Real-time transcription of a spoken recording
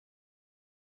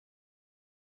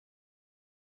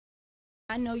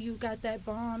I know you got that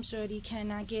bomb, shorty,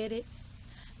 can I get it?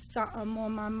 Something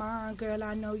on my mind, girl,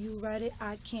 I know you read it.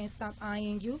 I can't stop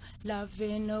eyeing you,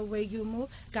 loving the way you move.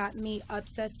 Got me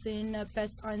obsessing, the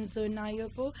best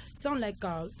undeniable. Don't let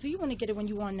go. Do you want to get it when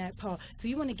you on that pole? Do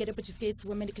you want to get it but you're scared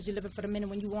to admit it because you're living for the minute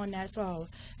when you on that flow?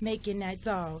 Making that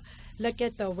dough. Look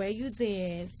at the way you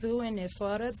dance, doing it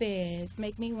for the bands.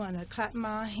 Make me want to clap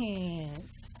my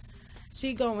hands.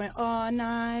 She going all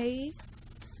night.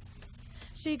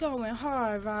 She going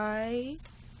hard, right?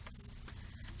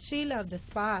 She love the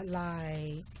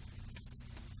spotlight.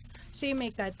 She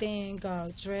make that thing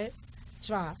go drip,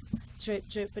 drop,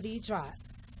 drippity drop,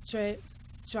 drip,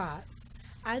 drop.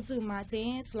 I do my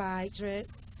dance like drip,